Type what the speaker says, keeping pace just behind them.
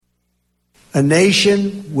A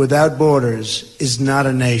nation without borders is not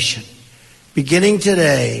a nation. Beginning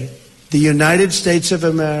today, the United States of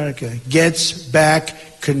America gets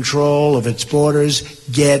back control of its borders,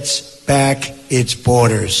 gets back its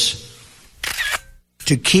borders.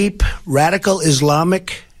 To keep radical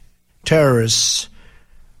Islamic terrorists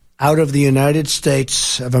out of the United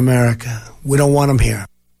States of America. We don't want them here.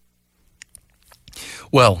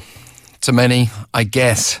 Well, to many, I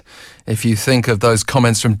guess, if you think of those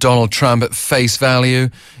comments from Donald Trump at face value,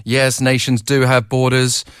 yes, nations do have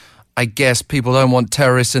borders. I guess people don't want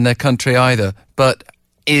terrorists in their country either. But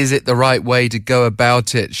is it the right way to go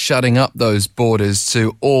about it, shutting up those borders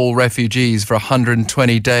to all refugees for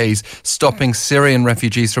 120 days, stopping Syrian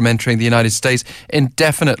refugees from entering the United States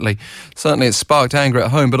indefinitely? Certainly it sparked anger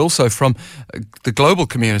at home, but also from the global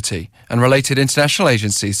community and related international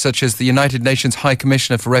agencies, such as the United Nations High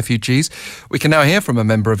Commissioner for Refugees. We can now hear from a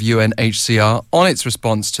member of UNHCR on its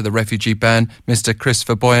response to the refugee ban. Mr.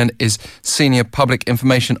 Christopher Boian is Senior Public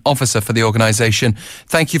Information Officer for the organisation.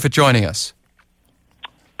 Thank you for joining us.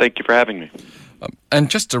 Thank you for having me. And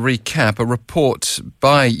just to recap, a report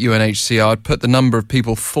by UNHCR put the number of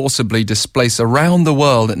people forcibly displaced around the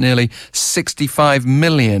world at nearly 65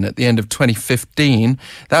 million at the end of 2015.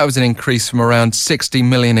 That was an increase from around 60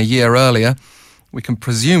 million a year earlier. We can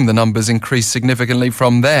presume the numbers increased significantly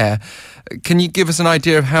from there. Can you give us an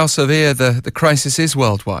idea of how severe the crisis is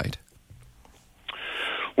worldwide?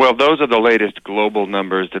 Well, those are the latest global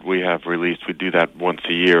numbers that we have released. We do that once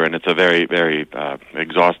a year, and it's a very, very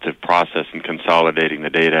exhaustive process in consolidating the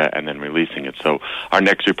data and then releasing it. So our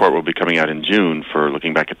next report will be coming out in June for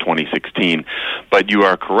looking back at 2016. But you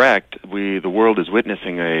are correct. The world is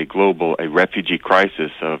witnessing a refugee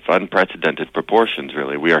crisis of unprecedented proportions,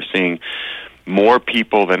 really. We are seeing more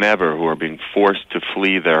people than ever who are being forced to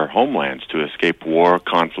flee their homelands to escape war,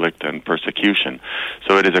 conflict, and persecution.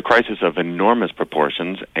 So it is a crisis of enormous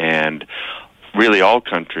proportions, and really all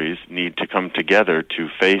countries need to come together to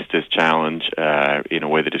face this challenge in a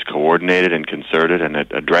way that is coordinated and concerted, and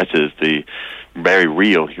it addresses the very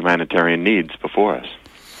real humanitarian needs before us.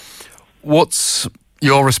 What's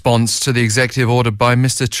your response to the executive order by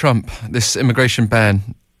Mr. Trump, this immigration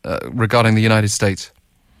ban regarding the United States?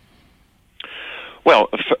 Well,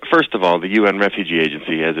 first of all, the UN Refugee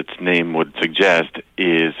Agency, as its name would suggest,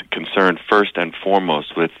 is concerned first and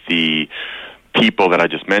foremost with the people that I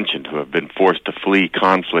just mentioned who have been forced to flee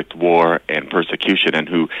conflict, war, and persecution, and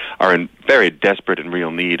who are in very desperate and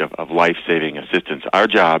real need of life-saving assistance. Our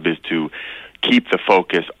job is to keep the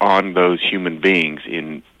focus on those human beings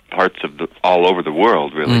in parts of all over the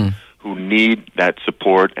world, really, who need that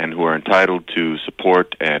support and who are entitled to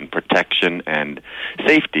support and protection and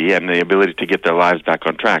safety and the ability to get their lives back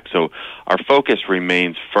on track. So our focus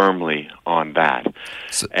remains firmly on that.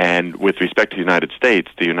 And with respect to the United States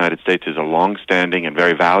is a long-standing and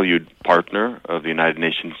very valued partner of the United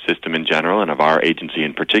Nations system in general and of our agency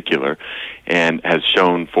in particular, and has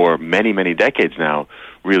shown for many, many decades now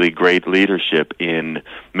really great leadership in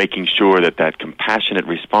making sure that compassionate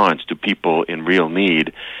response to people in real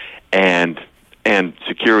need and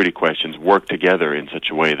security questions work together in such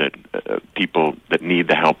a way that people that need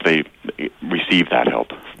the help, they receive that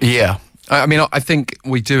help. Yeah. I mean, I think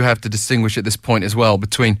we do have to distinguish at this point as well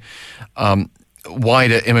between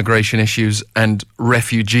wider immigration issues and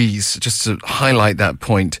refugees, just to highlight that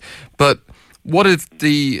point. But what have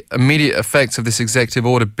the immediate effects of this executive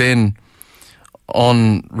order been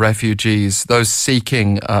on refugees, those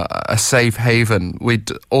seeking a safe haven?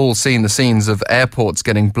 We'd all seen the scenes of airports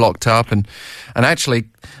getting blocked up and actually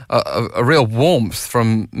a real warmth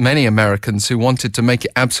from many Americans who wanted to make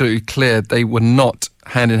it absolutely clear they were not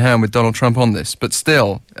hand in hand with Donald Trump on this. But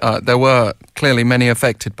still, there were clearly many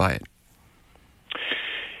affected by it.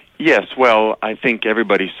 Yes, well, I think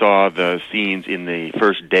everybody saw the scenes in the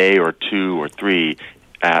first day or two or three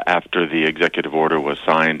after the executive order was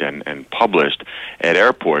signed and published at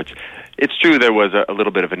airports. It's true there was a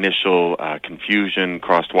little bit of initial confusion,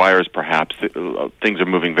 crossed wires perhaps. Things are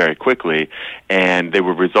moving very quickly, and they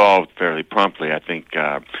were resolved fairly promptly. I think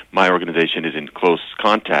my organization is in close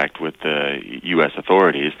contact with the U.S.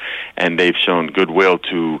 authorities, and they've shown goodwill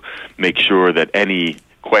to make sure that any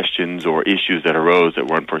questions or issues that arose that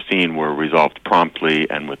were unforeseen were resolved promptly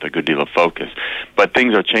and with a good deal of focus. But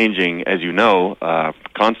things are changing, as you know,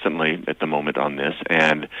 constantly at the moment on this,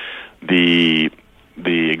 and the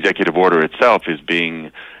executive order itself is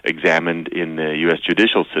being examined in the U.S.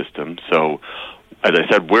 judicial system. So, as I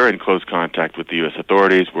said, we're in close contact with the U.S.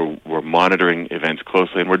 authorities. We're monitoring events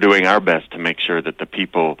closely, and we're doing our best to make sure that the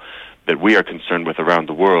people that we are concerned with around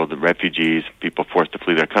the world, the refugees, people forced to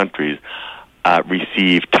flee their countries,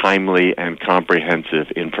 receive timely and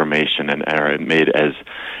comprehensive information and are made as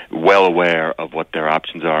well aware of what their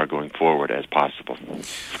options are going forward as possible.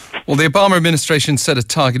 Well, the Obama administration set a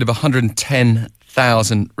target of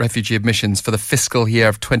 110,000 refugee admissions for the fiscal year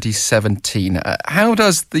of 2017. How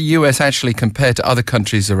does the US actually compare to other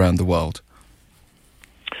countries around the world?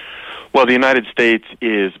 Well, the United States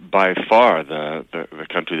is by far the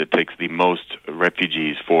country that takes the most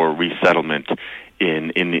refugees for resettlement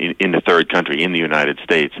in the third country, in the United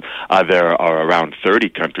States. There are around 30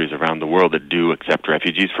 countries around the world that do accept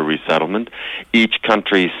refugees for resettlement. Each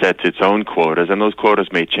country sets its own quotas, and those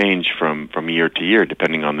quotas may change from year to year,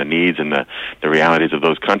 depending on the needs and the realities of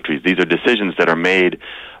those countries. These are decisions that are made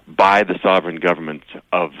by the sovereign governments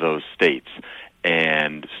of those states.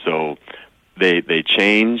 And so they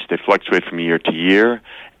change, they fluctuate from year to year,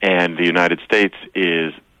 and the United States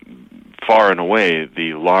is far and away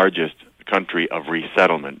the largest country of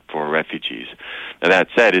resettlement for refugees. Now, that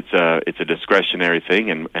said, it's a discretionary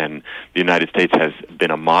thing, and the United States has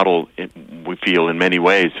been a model, we feel, in many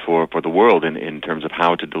ways for the world in terms of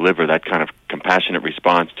how to deliver that kind of compassionate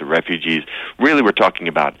response to refugees. Really, we're talking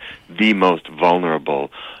about the most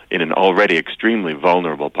vulnerable in an already extremely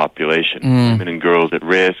vulnerable population. Women and girls at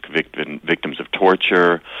risk, victims of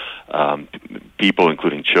torture, people,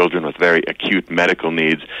 including children, with very acute medical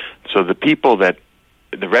needs. So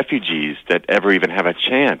the refugees that ever even have a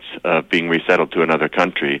chance of being resettled to another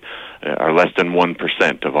country are less than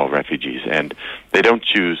 1% of all refugees, and they don't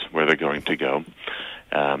choose where they're going to go.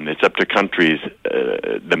 It's up to countries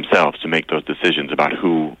themselves to make those decisions about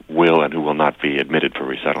who will and who will not be admitted for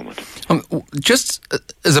resettlement. Just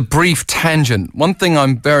as a brief tangent, one thing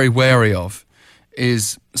I'm very wary of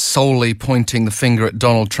is solely pointing the finger at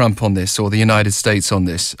Donald Trump on this, or the United States on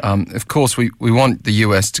this. Of course, we want the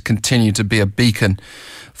US to continue to be a beacon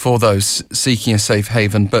for those seeking a safe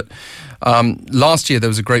haven, but last year there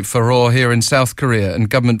was a great furore here in South Korea, and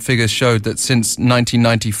government figures showed that since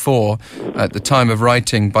 1994, at the time of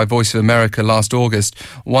writing by Voice of America last August,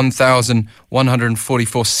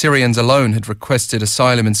 1,144 Syrians alone had requested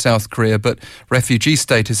asylum in South Korea, but refugee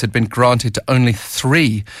status had been granted to only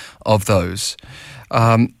 3 of those.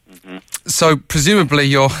 So presumably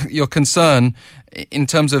your concern in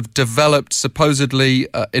terms of developed, supposedly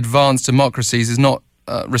advanced democracies is not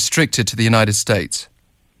restricted to the United States.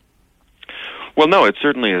 Well, no, it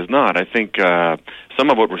certainly is not. I think some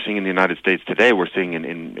of what we're seeing in the United States today, we're seeing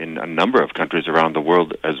in a number of countries around the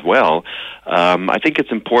world as well. I think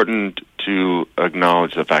it's important to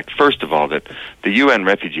acknowledge the fact, first of all, that the UN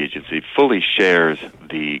Refugee Agency fully shares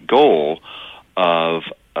the goal of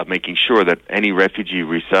making sure that any refugee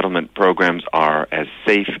resettlement programs are as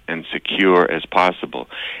safe and secure as possible.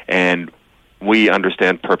 And we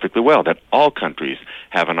understand perfectly well that all countries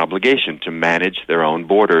have an obligation to manage their own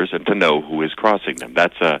borders and to know who is crossing them.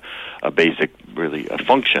 That's a basic, really, a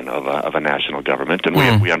function of a national government,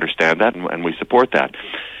 and we understand that and we support that.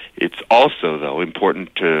 It's also, though,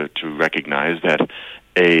 important to recognize that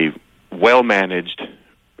a well-managed,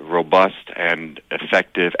 robust, and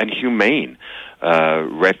effective and humane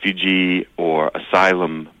refugee or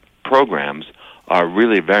asylum programs are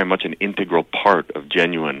really very much an integral part of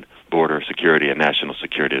genuine border security and national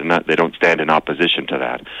security, and they don't stand in opposition to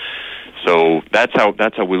that. So that's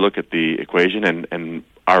how we look at the equation, and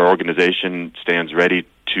our organization stands ready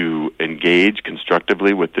to engage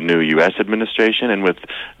constructively with the new U.S. administration and with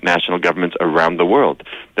national governments around the world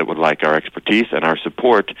that would like our expertise and our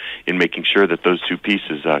support in making sure that those two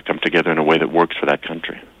pieces come together in a way that works for that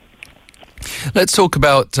country. Let's talk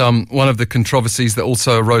about one of the controversies that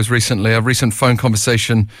also arose recently, a recent phone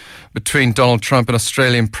conversation between Donald Trump and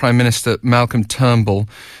Australian Prime Minister Malcolm Turnbull.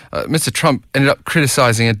 Mr. Trump ended up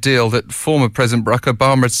criticising a deal that former President Barack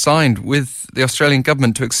Obama had signed with the Australian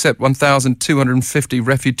government to accept 1,250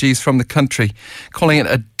 refugees from the country, calling it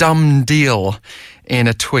a dumb deal in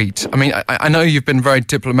a tweet. I mean, I know you've been very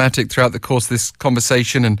diplomatic throughout the course of this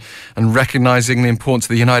conversation and recognising the importance of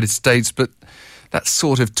the United States, but that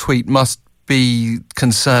sort of tweet must be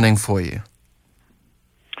concerning for you.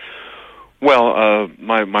 Well,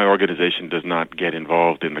 my organization does not get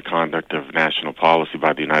involved in the conduct of national policy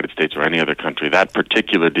by the United States or any other country. That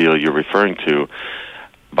particular deal you're referring to,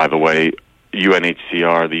 by the way,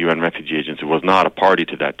 UNHCR, the UN Refugee Agency, was not a party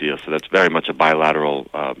to that deal, so that's very much a bilateral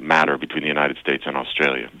matter between the United States and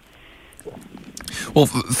Australia. Well,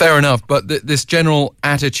 fair enough, but this general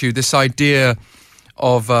attitude, this idea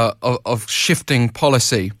of shifting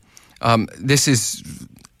policy, this is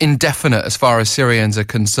indefinite as far as Syrians are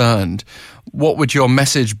concerned. What would your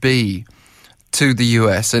message be to the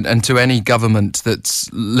US and to any government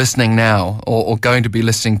that's listening now or going to be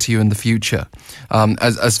listening to you in the future,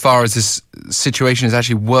 as far as this situation is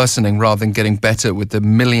actually worsening rather than getting better with the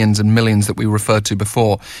millions and millions that we referred to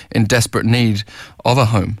before in desperate need of a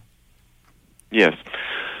home? Yes.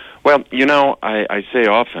 Well, you know, I say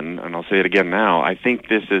often, and I'll say it again now, I think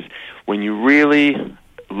this is, when you really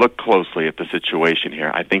look closely at the situation here,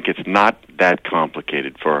 I think it's not that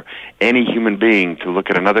complicated for any human being to look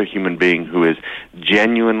at another human being who is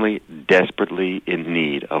genuinely, desperately in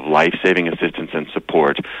need of life-saving assistance and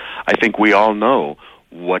support. I think we all know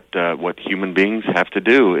what human beings have to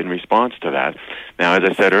do in response to that. Now, as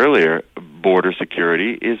I said earlier, border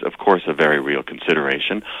security is, of course, a very real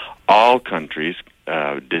consideration. All countries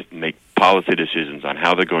make policy decisions on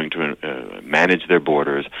how they're going to manage their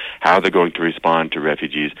borders, how they're going to respond to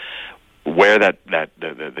refugees, where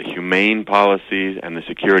the humane policies and the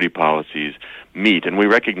security policies meet. And we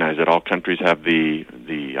recognize that all countries have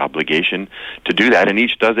the obligation to do that, and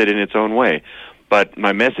each does it in its own way. But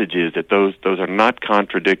my message is that those are not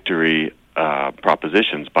contradictory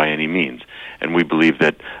propositions by any means. And we believe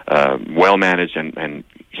that well-managed and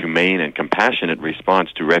humane and compassionate response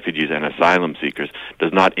to refugees and asylum seekers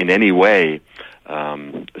does not in any way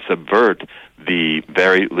subvert the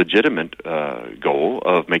very legitimate goal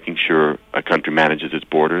of making sure a country manages its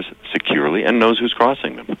borders securely and knows who's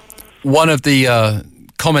crossing them. One of the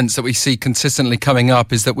comments that we see consistently coming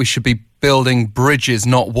up is that we should be building bridges,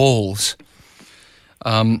 not walls.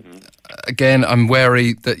 Again, I'm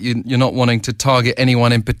wary that you're not wanting to target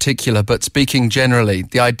anyone in particular, but speaking generally,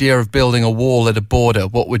 the idea of building a wall at a border,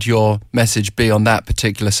 what would your message be on that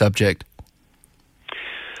particular subject?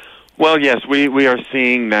 Well, yes, we are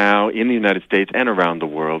seeing now in the United States and around the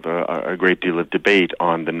world a great deal of debate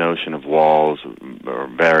on the notion of walls or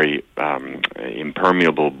very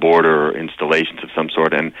impermeable border installations of some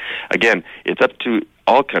sort. And again, it's up to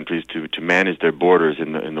all countries to manage their borders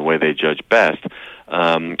in the way they judge best.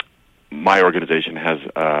 My organization has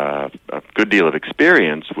a good deal of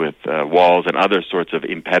experience with walls and other sorts of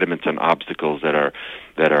impediments and obstacles that are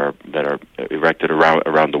erected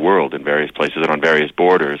around the world in various places and on various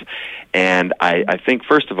borders. And I think,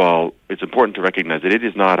 first of all, it's important to recognize that it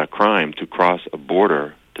is not a crime to cross a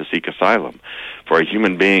border to seek asylum. For a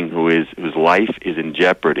human being whose life is in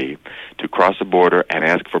jeopardy, to cross a border and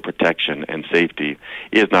ask for protection and safety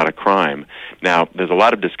is not a crime. Now, there's a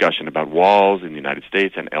lot of discussion about walls in the United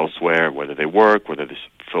States and elsewhere, whether they work, whether they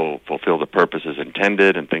fulfill the purposes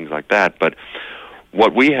intended, and things like that. But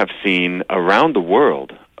what we have seen around the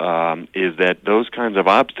world is that those kinds of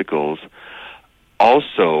obstacles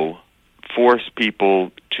also force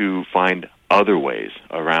people to find other ways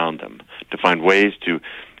around them, to find ways to,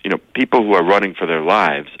 people who are running for their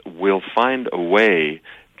lives will find a way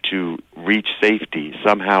to reach safety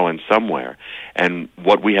somehow and somewhere. And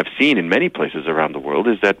what we have seen in many places around the world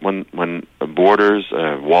is that when borders,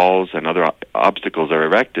 walls, and other obstacles are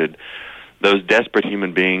erected, those desperate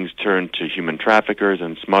human beings turn to human traffickers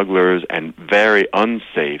and smugglers and very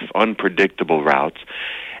unsafe, unpredictable routes,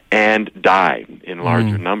 and die in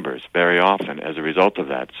larger numbers very often as a result of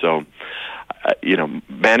that. So,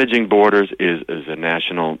 managing borders is a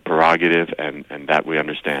national prerogative, and that we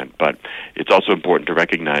understand. But it's also important to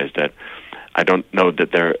recognize that I don't know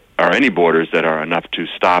that there are any borders that are enough to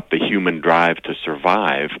stop the human drive to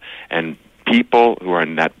survive, and people who are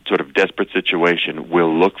in that sort of desperate situation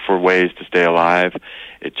will look for ways to stay alive.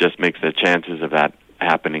 It just makes the chances of that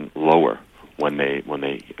happening lower when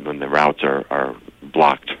the routes are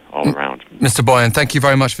blocked all around. Mr. Boian, thank you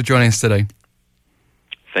very much for joining us today.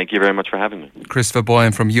 Thank you very much for having me. Christopher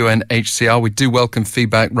Boian from UNHCR. We do welcome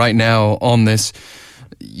feedback right now on this.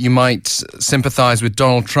 You might sympathise with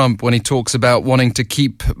Donald Trump when he talks about wanting to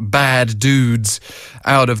keep bad dudes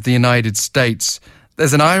out of the United States.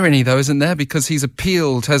 There's an irony, though, isn't there? Because he's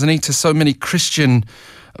appealed, hasn't he, to so many Christian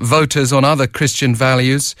voters on other Christian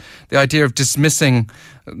values. The idea of dismissing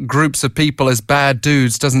groups of people as bad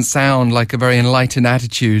dudes doesn't sound like a very enlightened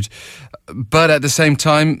attitude. But at the same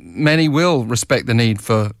time, many will respect the need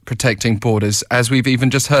for protecting borders, as we've even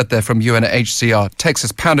just heard there from UNHCR. Text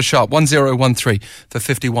us #1013 for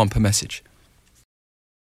 51 per message.